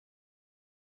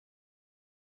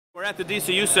We're at the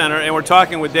DCU Center and we're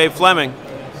talking with Dave Fleming.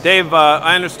 Dave,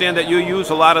 I understand that you use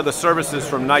a lot of the services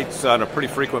from Knights on a pretty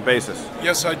frequent basis.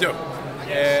 Yes, I do.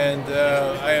 And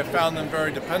I have found them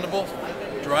very dependable.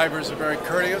 Drivers are very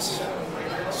courteous.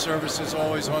 Service is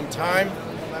always on time.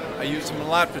 I use them a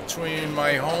lot between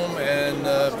my home and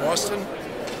Boston,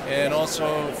 and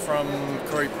also from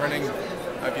Curry Printing.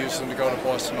 I've used them to go to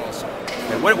Boston also.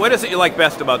 And what is it you like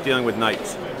best about dealing with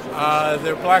Knights?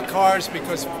 They're black cars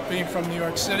because being from New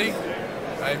York City,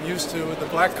 I'm used to the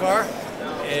black car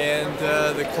and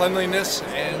the cleanliness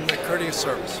and the courteous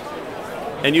service.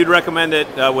 And you'd recommend it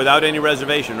without any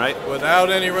reservation, right? Without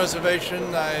any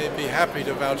reservation, I'd be happy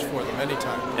to vouch for them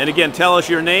anytime. And again, tell us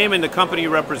your name and the company you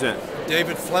represent.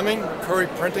 David Fleming, Curry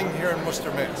Printing here in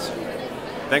Worcester, Mass.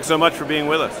 Thanks so much for being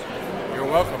with us. You're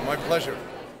welcome. My pleasure.